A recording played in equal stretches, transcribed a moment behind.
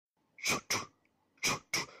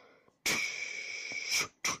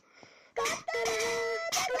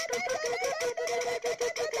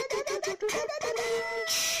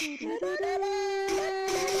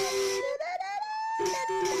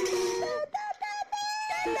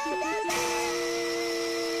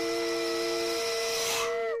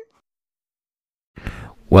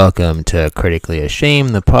Welcome to Critically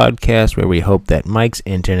Ashamed, the podcast where we hope that Mike's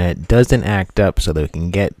internet doesn't act up so that we can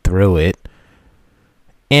get through it,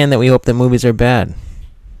 and that we hope that movies are bad.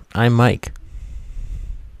 I'm Mike.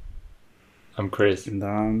 I'm Chris. And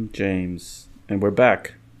I'm James. And we're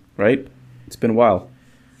back, right? It's been a while.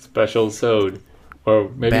 Special sode. Or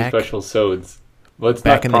maybe Back- special sods. Let's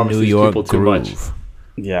Back not in the promise New these York people too much. groove.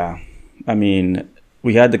 Yeah. I mean,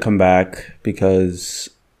 we had to come back because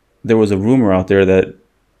there was a rumor out there that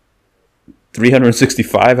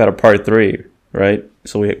 365 had a part 3, right?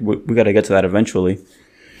 So we got to get to that eventually.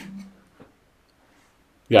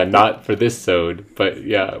 Yeah, not for this sode, but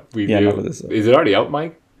yeah, we do. Not for this sode. Is it already out,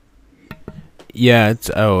 Mike? Yeah, it's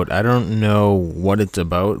out. I don't know what it's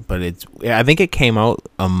about, but I think it came out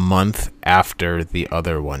a month after the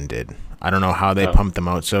other one did. I don't know how they pumped them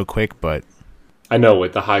out so quick, but I know,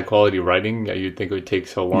 with the high quality writing, you'd think it would take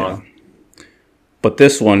so long. Yeah. But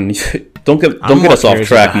this one, don't get more us off curious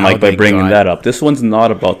track, about how Mike, by they bringing got- that up. This one's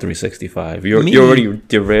not about 365. You're already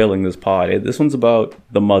derailing this pod. This one's about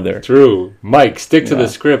the mother. True. Mike, stick to Yeah. the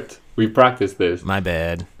script. We practiced this. my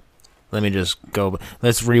bad. Let me just go.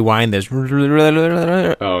 Let's rewind this.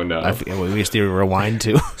 Oh, no. I forget what we used to rewind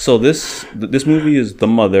to. So this movie is The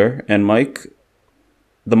Mother, and Mike,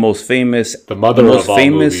 the most famous The mother of all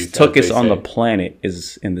movies, tuchus as they on the say. planet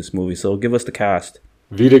is in this movie. So give us the cast.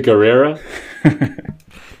 Vita Guerrera?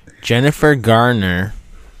 Jennifer Garner,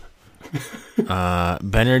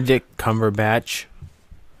 Benedict Cumberbatch.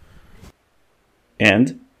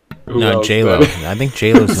 And Who No, else? J-Lo. I think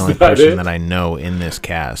J-Lo's the only Is that person it? that I know in this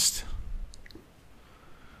cast.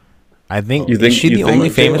 I think, You think- is she you the think only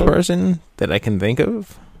famous J-Lo? person that I can think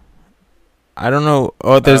of? I don't know.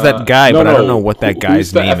 Oh, there's that guy, No, but I don't no. know what that Who's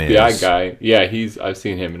guy's the name FBI is. guy? Yeah, I've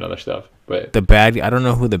seen him in other stuff. But The bad. I don't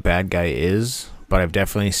know who the bad guy is, but I've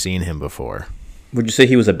definitely seen him before. would you say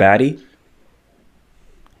he was a baddie?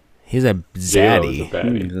 He's a J-Lo is zaddy. a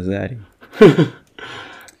baddie. He's a baddie.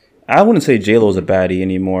 I wouldn't say J-Lo's a baddie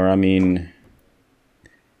anymore. I mean,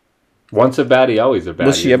 Once a baddie, always a baddie.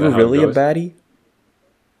 was she Isn't ever that how it really a goes? baddie?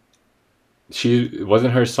 She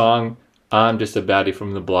wasn't her song. I'm just a baddie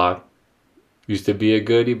from the block. Used to be a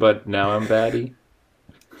goodie, but now I'm baddie.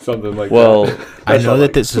 Something like Well, that. I That's know all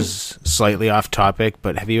that this is slightly off topic,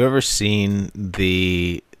 but have you ever seen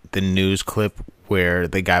the news clip where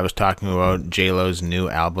the guy was talking about J-Lo's new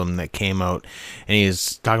album that came out, and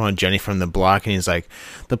he's talking about Jenny from the Block, and he's like,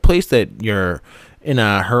 the place that you're in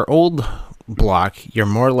her old block, you're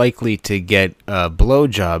more likely to get a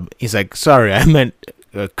blowjob. He's like, sorry, I meant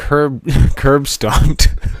curb stomped.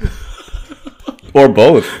 or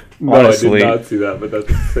both. Oh, Honestly, I did not see that, but that's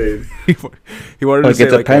insane. He wanted like to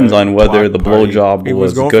say it depends a on whether block the party. blowjob He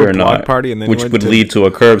was going good for or block not, party, and then which went would to- lead to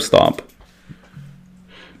a curb stomp.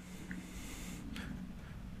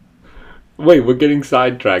 Wait, we're getting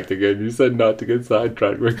sidetracked again. You said not to get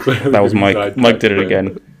sidetracked. We're clearly That was getting Mike. sidetracked, Mike did it but-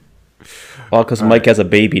 again. Well, because Mike has a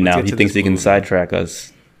baby now, get he to thinks this he can movie. sidetrack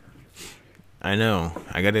us. I know.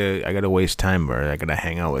 I gotta waste time, bro. I gotta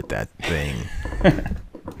hang out with that thing.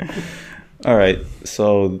 All right,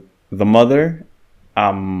 so The Mother. I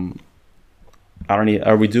don't need.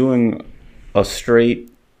 Are we doing a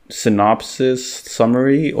straight synopsis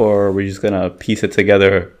summary, or are we just gonna piece it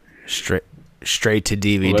together? Straight to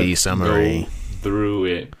DVD Let's summary. go through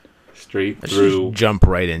it. Straight Let's through. just jump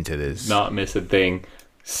right into this. Not miss a thing.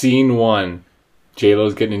 Scene 1.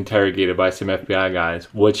 J-Lo's getting interrogated by some FBI guys.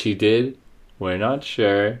 What she did, we're not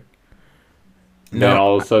sure. No, Then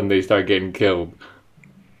all of a sudden they start getting killed.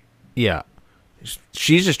 Yeah.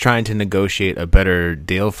 She's just trying to negotiate a better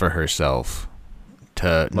deal for herself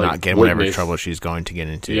to not get in whatever witness. trouble she's going to get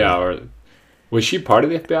into. Yeah, or was she part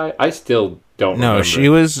of the FBI? I still don't No,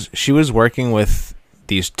 remember. she was working with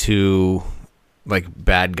these two like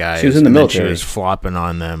bad guys. She was in the and then military. She was flopping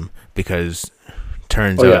on them because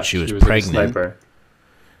turns Oh, yeah, out she was a pregnant. sniper.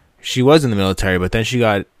 She was in the military, but then she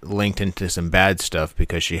got linked into some bad stuff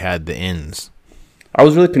because she had the ins. I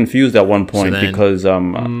was really confused at one point then- because I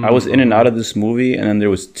was in and out of this movie, and then there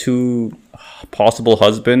was 2 possible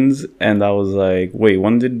husbands, and I was like, wait,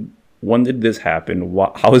 when did this happen?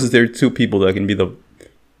 How is there 2 people that can be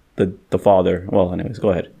the father? Well, anyways,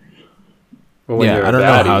 go ahead. Well, when you're Yeah, I a don't know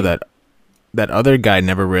baddie- how that other guy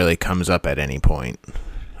never really comes up at any point.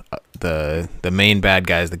 the main bad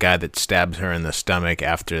guy is the guy that stabs her in the stomach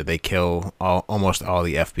after they kill almost all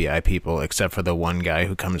the FBI people except for the one guy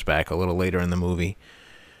who comes back a little later in the movie.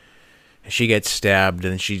 She gets stabbed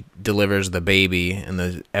and she delivers the baby, and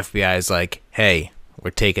the FBI is like, "Hey,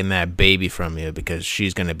 we're taking that baby from you because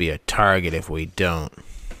she's going to be a target if we don't."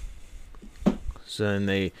 So then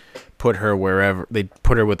they put her wherever, they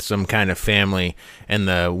put her with some kind of family, and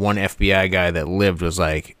the one FBI guy that lived was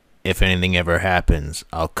like, "If anything ever happens,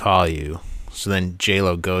 I'll call you." So then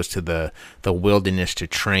J-Lo goes to the wilderness to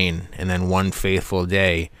train, and then one fateful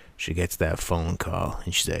day she gets that phone call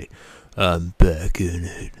and she's like, "I'm back in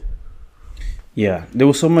it." Yeah, there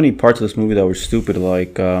were so many parts of this movie that were stupid.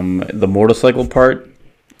 Like the motorcycle part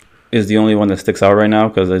is the only one that sticks out right now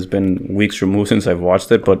because it's been weeks removed since I've watched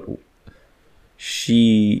it. But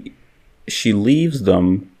she leaves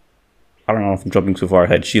them. I don't know if I'm jumping too far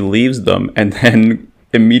ahead. She leaves them and then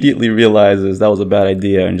immediately realizes that was a bad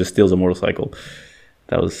idea and just steals a motorcycle.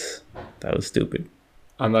 That was stupid.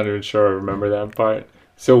 I'm not even sure I remember that part.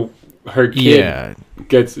 So her kid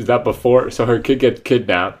is that before? So her kid gets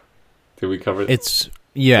kidnapped. Did we cover that? It's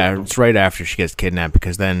right after she gets kidnapped,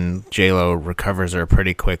 because then J-Lo recovers her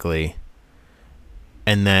pretty quickly,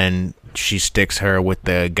 and then she sticks her with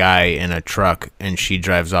the guy in a truck, and she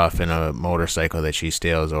drives off in a motorcycle that she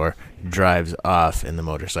steals, or drives off in the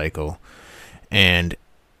motorcycle, and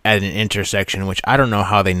at an intersection, which I don't know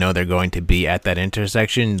how they know they're going to be at that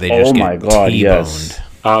intersection, they just get T-boned. Yes.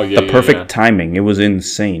 Oh yeah, the perfect timing. It was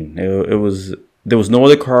insane. It was. There was no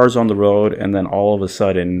other cars on the road, and then all of a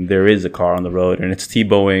sudden there is a car on the road, and it's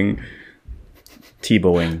T-boning. Did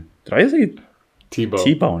I say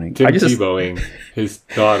T-boning? T-boning his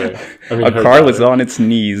daughter. I mean, a car was on its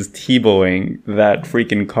knees T-boning that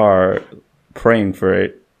freaking car, praying for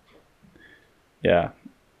it. Yeah.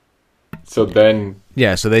 So then.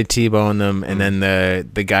 Yeah, so they T-bone them, and then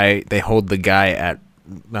the guy, they hold the guy at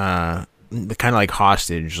kind of like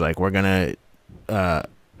hostage, like, we're gonna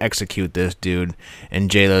execute this dude, and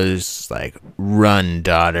J-Lo's like, "Run,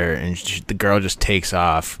 daughter," and the girl just takes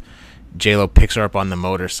off. J-Lo picks her up on the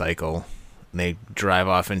motorcycle, and they drive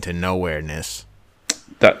off into nowhereness.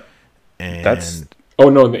 That's oh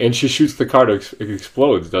no, and she shoots the car to it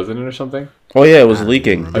explodes, doesn't it, or something? Oh yeah, it was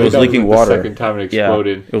leaking. It was leaking water. The second time it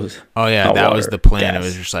exploded. Yeah, it was. Oh yeah, that was the plan. Gas. It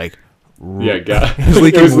was just like it was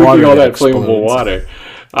leaking all that flammable water.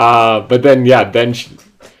 But then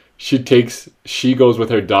she goes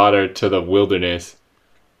with her daughter to the wilderness,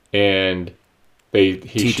 and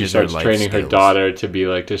she starts training her daughter to be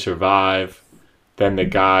like, to survive. Then the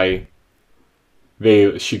guy,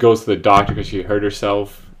 she goes to the doctor because she hurt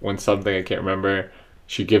herself when something, I can't remember.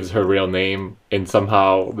 She gives her real name, and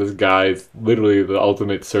somehow this guy's literally the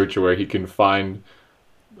ultimate searcher, where he can find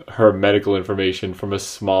her medical information from a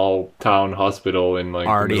small town hospital in like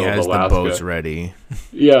already the middle has of Alaska. The boats ready.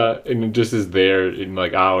 Yeah, and it just is there in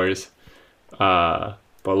like hours. But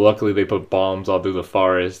luckily they put bombs all through the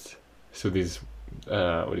forest. So these,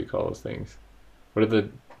 what do you call those things?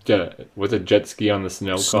 What's a jet ski on the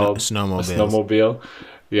snow called? Snowmobile. A snowmobile.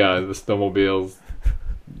 Yeah, the snowmobiles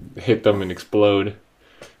hit them and explode.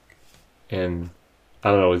 And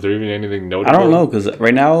I don't know, is there even anything notable? I don't know, because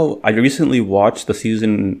right now I recently watched the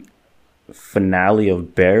season finale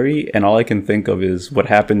of Barry, and all I can think of is what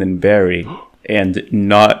happened in Barry, and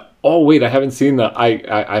not. Oh wait, I haven't seen the.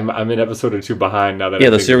 I'm an episode or two behind now that.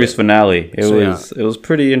 Yeah, the series finale. It was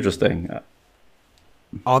pretty interesting.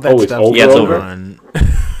 All that stuff. It's over.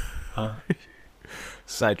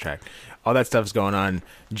 Sidetrack. All that stuff's going on.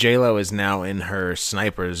 J-Lo is now in her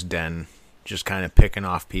sniper's den, just kind of picking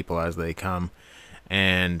off people as they come.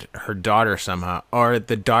 And her daughter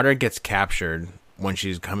the daughter gets captured when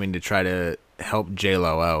she's coming to try to help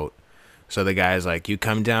J-Lo out. So the guy's like, "You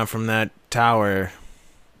come down from that tower,"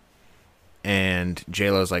 and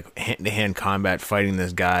J-Lo's like hand-to-hand combat fighting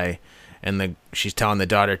this guy, and she's telling the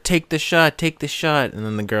daughter, take the shot, and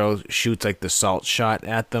then the girl shoots like the salt shot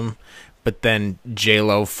at them. But then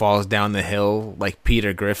J-Lo falls down the hill like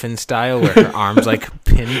Peter Griffin style, where her arms like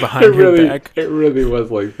pinned behind her back. It really was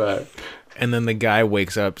like that. And then the guy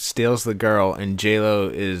wakes up, steals the girl, and J-Lo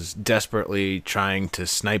is desperately trying to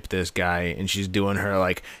snipe this guy, and she's doing her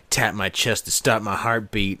like, tap my chest to stop my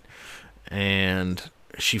heartbeat. And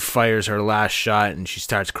she fires her last shot, and she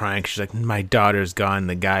starts crying. She's like, "My daughter's gone,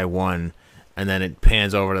 the guy won." And then it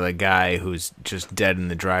pans over to the guy who's just dead in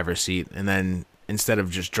the driver's seat. And then instead of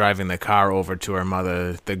just driving the car over to her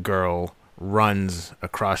mother, the girl runs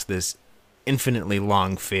across this infinitely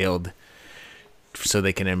long field so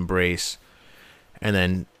they can embrace. And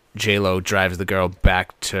then J-Lo drives the girl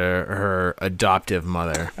back to her adoptive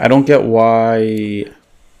mother. I don't get why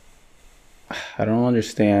I don't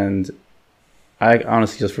understand. I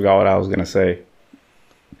honestly just forgot what I was gonna say.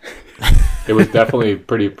 It was definitely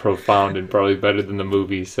pretty profound and probably better than the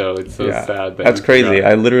movie. So it's so sad. That's crazy.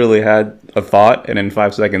 I literally had a thought, and in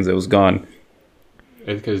 5 seconds it was gone.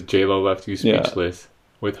 It's because J-Lo left you speechless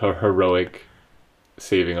with her heroic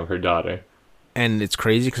saving of her daughter. And it's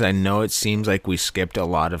crazy because I know it seems like we skipped a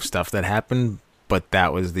lot of stuff that happened, but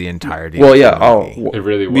that was the entirety. Well, of yeah. the movie. It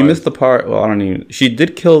really was. We missed the part. Well, I don't even. She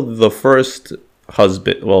did kill the first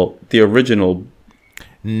husband. Well, the original.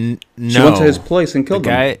 No. She went to his place and killed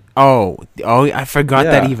him. Oh, I forgot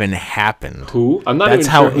that even happened. Who? I'm not That's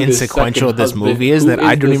even how sure insequential this movie is that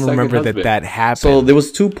I don't even remember that happened. So there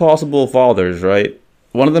was 2 possible fathers, right?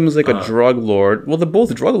 One of them is like a drug lord. Well, they're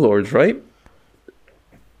both drug lords, right?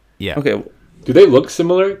 Yeah. Okay. Do they look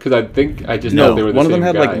similar? Because I think I just know they were the one same of them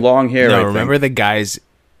had guy. like long hair. No, I remember think. the guys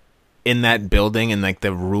in that building in like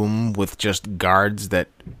the room with just guards that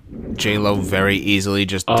J-Lo very easily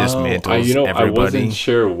just dismantles everybody. I wasn't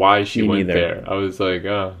sure why she Me went neither. there. I was like,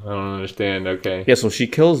 oh, I don't understand. Okay. Yeah, so she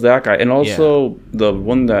kills that guy, and also the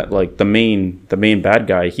one that like the main bad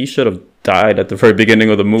guy. He should have died at the very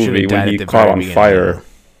beginning of the movie when he caught on fire.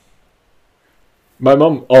 My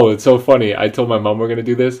mom. Oh, it's so funny. I told my mom we're gonna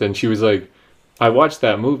do this, and she was like, "I watched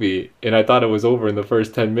that movie, and I thought it was over in the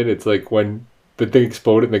first 10 minutes. Like when the thing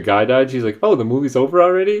exploded and the guy died. She's like, "Oh, the movie's over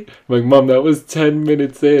already?" I'm like, "Mom, that was 10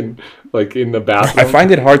 minutes in, like in the bathroom." I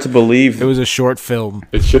find it hard to believe. It was a short film.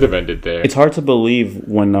 It should have ended there. It's hard to believe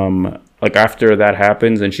when like after that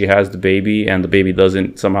happens and she has the baby and the baby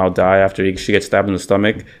doesn't somehow die after she gets stabbed in the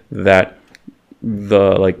stomach, that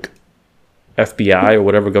the like FBI or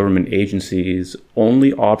whatever government agency's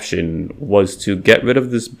only option was to get rid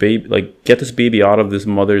of this baby, like get this baby out of this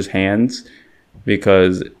mother's hands,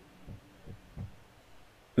 because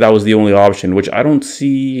that was the only option, which I don't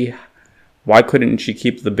see. Why couldn't she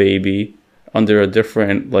keep the baby under a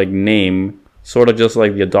different like name, sort of just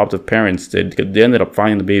like the adoptive parents did? They ended up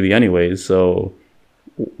finding the baby anyways, so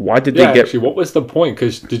why did they get... Actually, what was the point?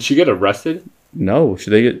 Because did she get arrested? No,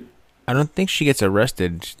 should they get... I don't think she gets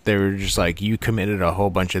arrested. They were just like, you committed a whole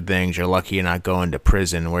bunch of things. You're lucky you're not going to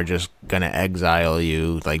prison. We're just going to exile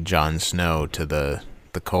you like Jon Snow to the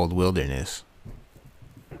cold wilderness.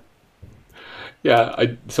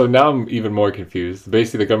 Yeah, so now I'm even more confused.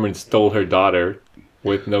 Basically, the government stole her daughter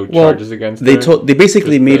with no charges against her. They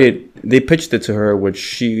basically made it... They pitched it to her,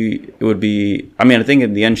 which it would be... I mean, I think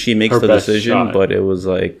in the end she makes the decision, shot. But it was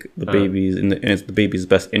like the baby's it's the baby's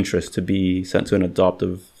best interest to be sent to an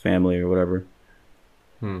adoptive family or whatever.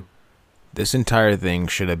 This entire thing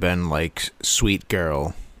should have been like Sweet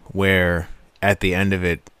Girl, where at the end of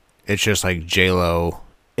it, it's just like J-Lo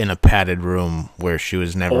in a padded room where she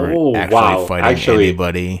was never fighting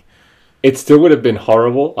anybody. It still would have been a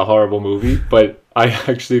horrible movie, but I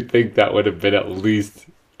actually think that would have been at least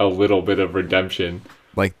a little bit of redemption.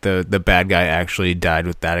 Like the bad guy actually died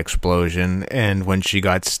with that explosion, and when she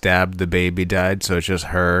got stabbed, the baby died, so it's just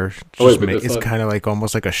her. It's kind of like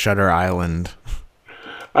almost like a Shutter Island.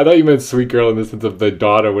 I thought you meant Sweet Girl in the sense of the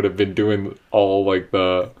daughter would have been doing all like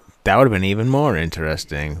the... That would have been even more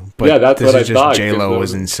interesting. But yeah, that's what I thought. J-Lo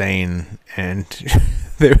was insane, and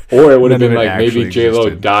or it would have been like maybe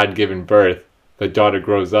J-Lo died giving birth. The daughter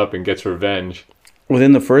grows up and gets revenge.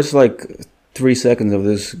 Within the first 3 seconds of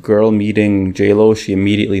this girl meeting J-Lo, she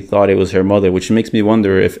immediately thought it was her mother, which makes me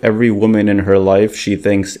wonder if every woman in her life she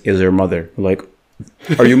thinks is her mother. Like,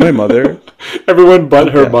 are you my mother? Everyone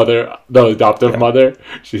but her mother, the adoptive mother.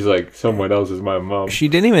 She's like, someone else is my mom. She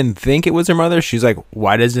didn't even think it was her mother. She's like,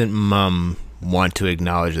 why doesn't mom want to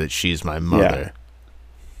acknowledge that she's my mother?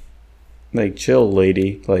 Yeah. Like, chill,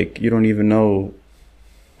 lady. Like, you don't even know.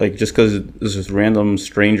 Like, just because there's just random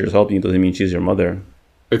strangers helping you doesn't mean she's your mother.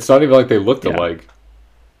 It's not even like they looked alike.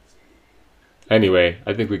 Anyway,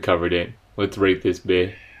 I think we covered it. Let's rate this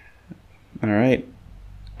bit. All right.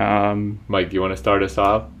 Mike, do you want to start us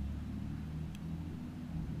off?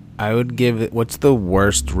 I would give it... What's the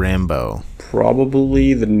worst Rambo?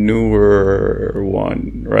 Probably the newer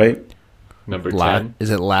one, right? Number 10? Is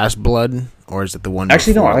it Last Blood? Or is it the one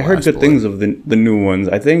Actually, no, I heard Last good Blood? things of the new ones.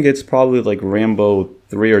 I think it's probably like Rambo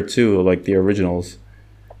 3 or 2, like the originals.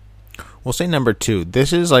 We'll say number 2.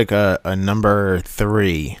 This is like a number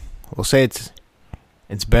 3. We'll say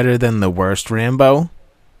it's better than the worst Rambo.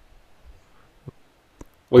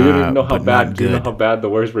 Well, you don't even know how bad. Do you know how bad the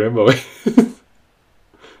worst Rambo is?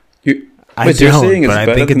 I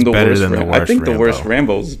think it's better than the worst Rambo. I think the worst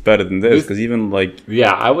Rambo is better than this, because even like...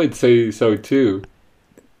 Yeah, I would say so too.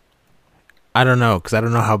 I don't know, because I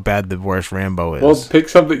don't know how bad the worst Rambo is. Well, pick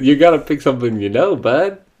something. You gotta pick something you know,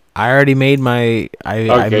 bud. I already made my...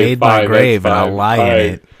 I made my grave, and I'll lie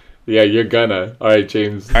in it. Yeah, you're gonna. All right,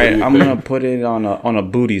 James. All right, I'm gonna put it on a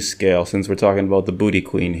booty scale since we're talking about the booty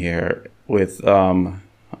queen here. With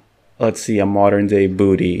let's see, a modern day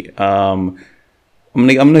booty. I'm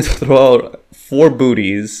gonna throw out 4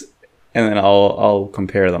 booties, and then I'll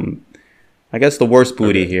compare them. I guess the worst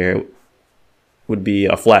booty here would be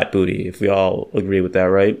a flat booty, if we all agree with that,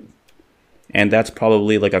 right? And that's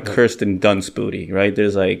probably like a Kirsten Dunst booty, right?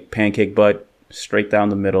 There's like pancake butt, straight down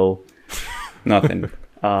the middle, nothing.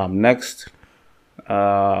 Next,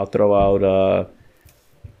 I'll throw out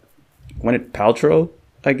Gwyneth Paltrow,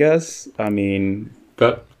 I guess. I mean,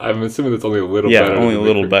 I'm assuming that's only a little better. Yeah, only a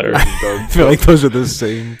little better. I feel like those are the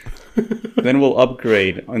same. Then we'll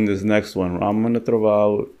upgrade on this next one. I'm gonna throw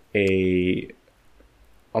out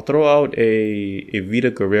I'll throw out a Vita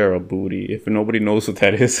Guerrero booty. If nobody knows what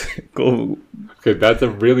that is, go. Okay, that's a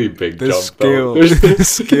really big jump. Scale, the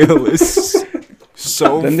scale is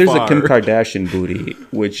so. Then there's a Kim Kardashian booty,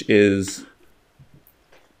 which is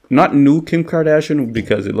not new Kim Kardashian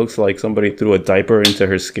because it looks like somebody threw a diaper into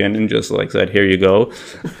her skin and just like said, "Here you go."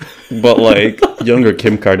 But like younger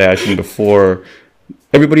Kim Kardashian before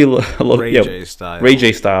everybody Ray J style. Ray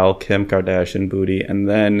J style Kim Kardashian booty, and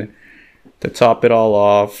then to top it all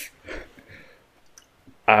off,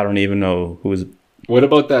 I don't even know who's. What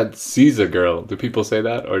about that Caesar girl? Do people say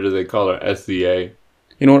that, or do they call her SZA?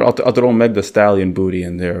 You know what? I'll throw Meg Thee Stallion booty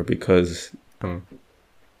in there because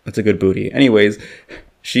that's a good booty. Anyways,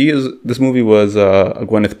 this movie was a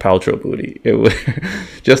Gwyneth Paltrow booty. It was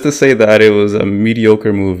just to say that it was a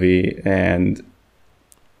mediocre movie, and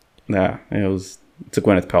it's a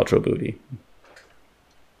Gwyneth Paltrow booty.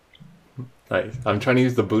 Nice. I'm trying to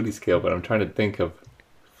use the booty scale, but I'm trying to think of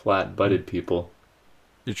flat-butted people.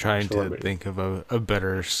 You're trying to think of a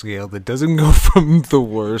better scale that doesn't go from the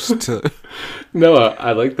worst to... No,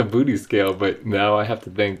 I like the booty scale, but now I have to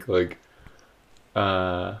think, like...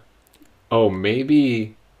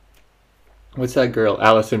 maybe... What's that girl?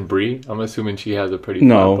 Alison Brie? I'm assuming she has a pretty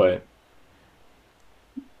flat butt.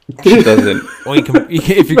 She doesn't. Well,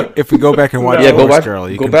 if we go back and watch Horse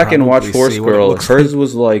Girl, go back and watch Horse Girl. Hers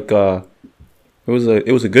was like...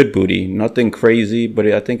 It was a good booty, nothing crazy, but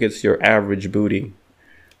I think it's your average booty.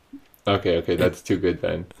 Okay, that's too good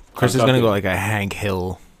then. Chris is gonna go like a Hank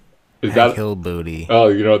Hill. Hill booty?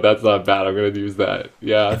 Oh, that's not bad. I'm gonna use that.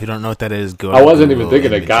 Yeah. If you don't know what that is, go. I wasn't even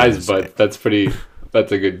thinking of guys, but that's pretty.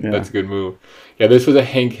 That's a good. That's a good move. Yeah, this was a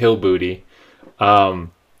Hank Hill booty. You're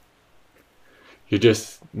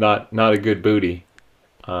just not a good booty.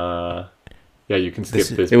 Yeah, you can skip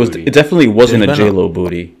this. Booty. It definitely wasn't a J-Lo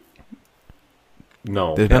booty.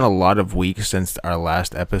 No. There's been a lot of weeks since our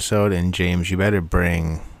last episode, and James, you better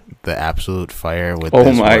bring the absolute fire with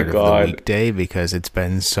this word of the weekday because it's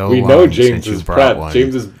been so long. We know James is prepped.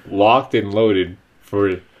 James is locked and loaded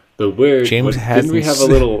for the word. James has. Didn't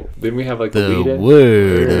we have like the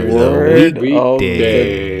word of the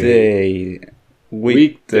weekday?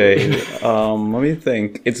 Weekday. Let me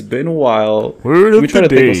think. It's been a while. Let me try to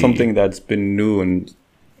think of something that's been new and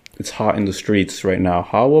it's hot in the streets right now.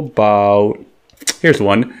 How about? Here's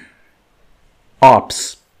one.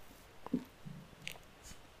 Ops.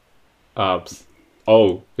 Oh,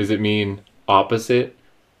 does it mean opposite?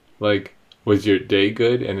 Like, was your day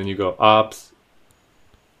good? And then you go ops.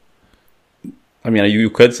 I mean,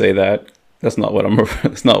 you could say that. That's not what I'm.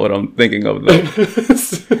 That's not what I'm thinking of, though.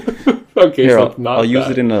 Okay, here, so I'll use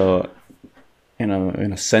it in a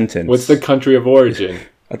sentence. What's the country of origin?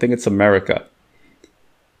 I think it's America.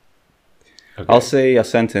 Okay. I'll say a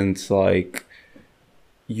sentence like,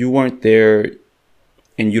 "You weren't there,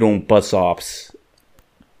 and you don't bus ops."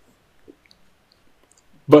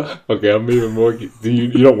 But okay, I'm even more.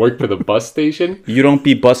 You don't work for the bus station? You don't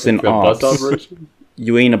be bussing ops. Bus operation?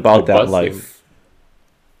 You ain't about that life.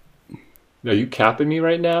 Are you capping me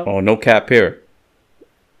right now? Oh, no cap here.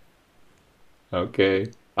 Okay,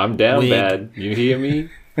 I'm down bad. You hear me?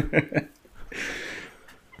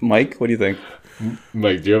 Mike, what do you think?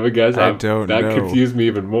 Mike, do you have a guess? I don't know. That confused me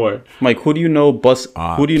even more. Mike, who do you know ops.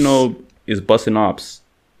 Who do you know is bussing ops?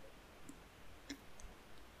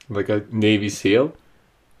 Like a Navy SEAL?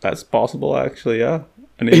 That's possible, actually, yeah.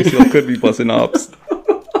 A Navy SEAL could be bussing ops.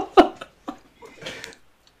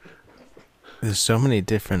 There's so many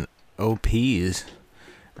different OPs.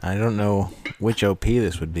 I don't know which OP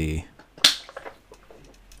this would be.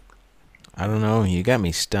 I don't know. You got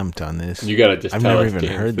me stumped on this. You gotta just. I've tell never us, even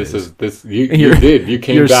James. heard this. You did. You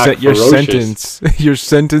came back ferocious. Your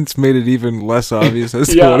sentence made it even less obvious as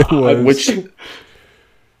to what it was. Which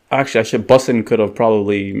actually, bussin' could have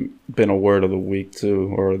probably been a word of the week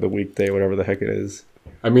too, or the weekday, whatever the heck it is.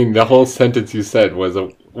 I mean, the whole sentence you said was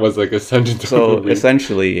like a sentence. So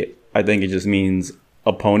essentially, I think it just means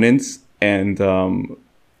opponents, and I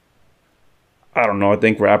don't know. I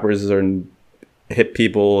think rappers are hit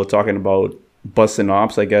people talking about busting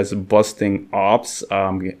ops. I guess busting ops.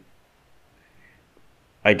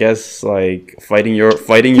 I guess like fighting your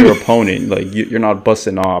opponent. Like you're not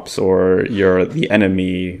busting ops, or you're the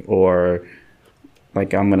enemy, or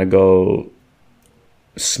like I'm gonna go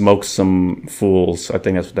smoke some fools. I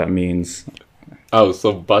think that's what that means. Oh,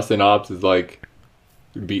 so busting ops is like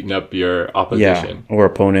beating up your opposition. Yeah, or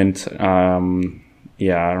opponent.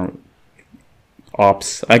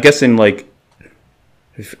 Ops. I guess in like,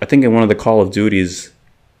 I think in one of the Call of Duties,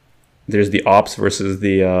 there's the ops versus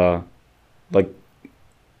the like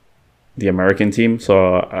the American team.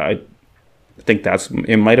 So I think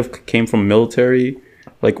it might have came from military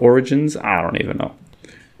like origins. I don't even know.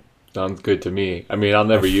 Sounds good to me. I mean, I'll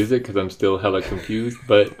never use it because I'm still hella confused,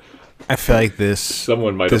 but I feel like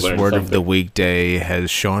someone might have learned word something. of the weekday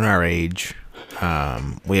has shown our age.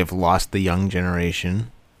 We have lost the young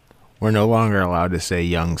generation. We're no longer allowed to say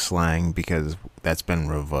young slang because that's been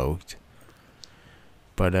revoked.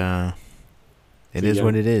 But it is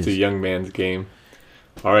what it is. It's a young man's game.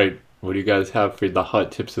 All right, what do you guys have for the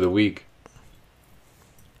hot tips of the week?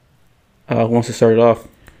 Who wants to start it off?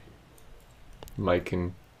 Mike's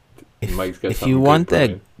got if you want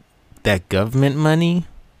that government money,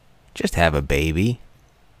 just have a baby.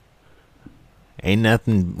 Ain't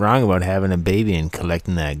nothing wrong about having a baby and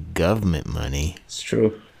collecting that government money. It's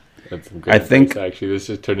true. That's some good advice, actually. This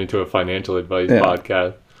just turned into a financial advice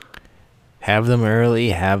podcast. Have them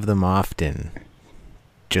early, have them often.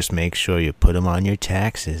 Just make sure you put them on your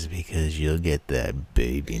taxes because you'll get that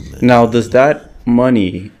baby money. Now, does that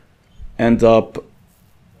money end up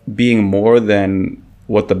being more than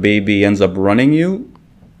what the baby ends up running you?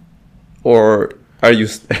 Or are you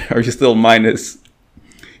still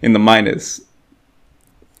in the minus?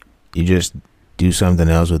 You just do something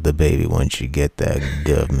else with the baby once you get that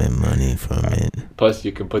government money from it. Plus,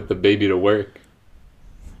 you can put the baby to work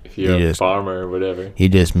if you're a farmer or whatever. You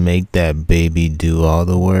just make that baby do all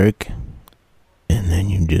the work, and then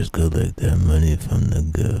you just collect that money from the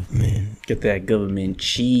government. Get that government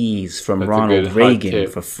cheese from Ronald Reagan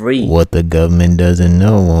for free. What the government doesn't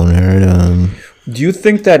know won't hurt them. Do you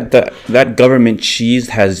think that government cheese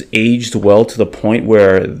has aged well to the point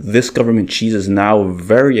where this government cheese is now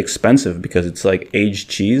very expensive because it's like aged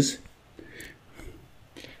cheese?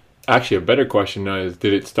 Actually, a better question is,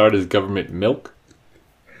 did it start as government milk?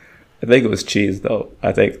 I think it was cheese, though.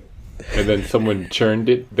 And then someone churned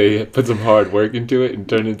it. They put some hard work into it and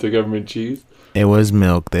turned it into government cheese. It was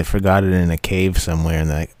milk. They forgot it in a cave somewhere, and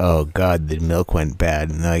they're like, "Oh God, the milk went bad."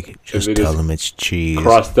 And they're like, just tell them it's cheese.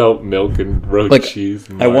 Crossed out milk and wrote cheese.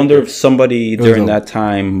 I wonder if somebody during that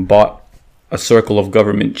time bought a circle of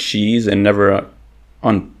government cheese and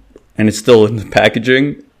and it's still in the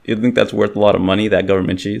packaging. You think that's worth a lot of money? That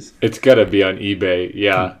government cheese? It's gotta be on eBay.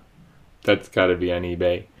 Yeah, that's gotta be on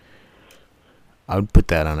eBay. I would put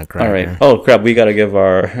that on a cracker. All right. Oh crap! We gotta give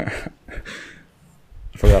our. I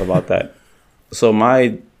forgot about that. So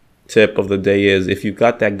my tip of the day is, if you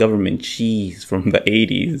got that government cheese from the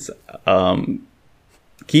 80s,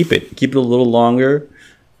 keep it a little longer,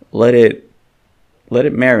 let it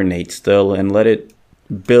marinate still, and let it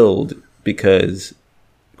build, because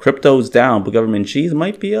crypto's down, but government cheese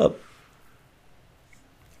might be up.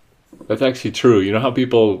 That's actually true. You know how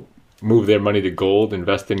people move their money to gold,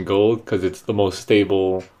 invest in gold because it's the most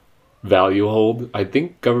stable value hold? I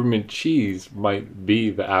think government cheese might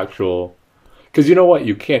be the actual. Because you know what?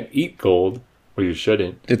 You can't eat gold, or you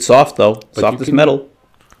shouldn't. It's soft, though. Soft as metal.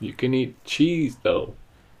 You can eat cheese, though.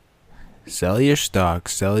 Sell your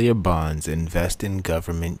stocks, sell your bonds, invest in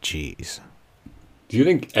government cheese. Do you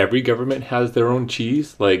think every government has their own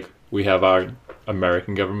cheese? Like, we have our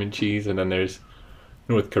American government cheese, and then there's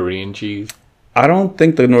North Korean cheese? I don't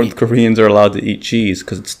think the North Koreans are allowed to eat cheese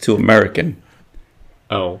because it's too American.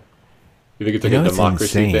 Oh. You think it's like a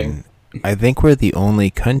democracy thing? I think we're the only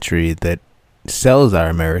country that sells our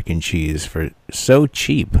American cheese for so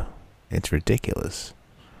cheap. It's ridiculous.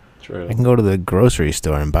 True. I can go to the grocery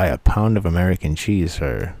store and buy a pound of American cheese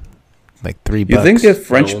for like $3. You think if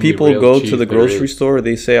French people go to the grocery store,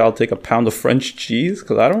 they say, "I'll take a pound of French cheese"?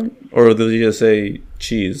 Because I don't. Or do they just say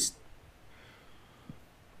cheese?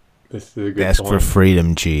 This is a good Ask for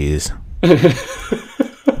freedom cheese.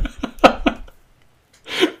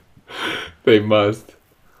 They must.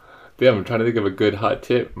 Damn, I'm trying to think of a good hot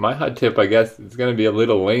tip. My hot tip, I guess, is going to be a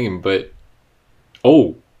little lame, but...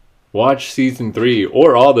 Oh, watch Season 3,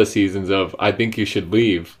 or all the seasons of I Think You Should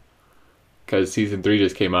Leave. Because Season 3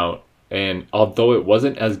 just came out. And although it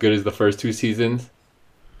wasn't as good as the first two seasons,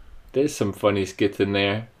 there's some funny skits in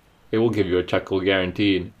there. It will give you a chuckle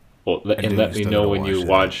guaranteed. Well, and let me know when you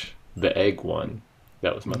watch the egg one.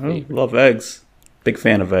 That was my favorite. Love eggs. Big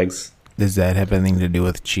fan of eggs. Does that have anything to do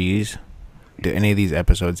with cheese? Do any of these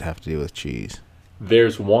episodes have to do with cheese?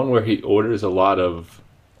 There's one where he orders a lot of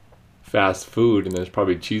fast food, and there's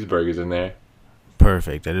probably cheeseburgers in there.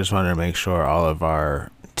 Perfect. I just wanted to make sure all of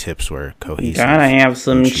our tips were cohesive. Gotta have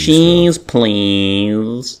some cheese,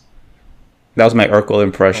 please. That was my Urkel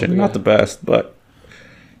impression. Not the best, but...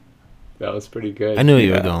 That was pretty good. I knew what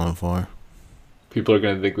you were going for. People are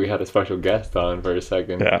going to think we had a special guest on for a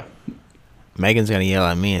second. Yeah. Megan's going to yell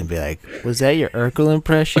at me and be like, was that your Urkel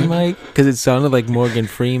impression, Mike? Because it sounded like Morgan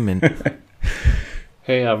Freeman.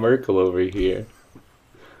 Hey, I'm Urkel over here.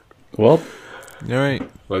 Well, all right.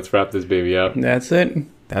 Let's wrap this baby up. That's it.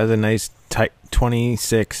 That was a nice tight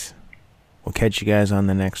 26. We'll catch you guys on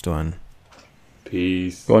the next one.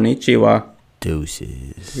 Peace. Konnichiwa.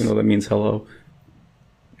 Deuces. You know that means hello.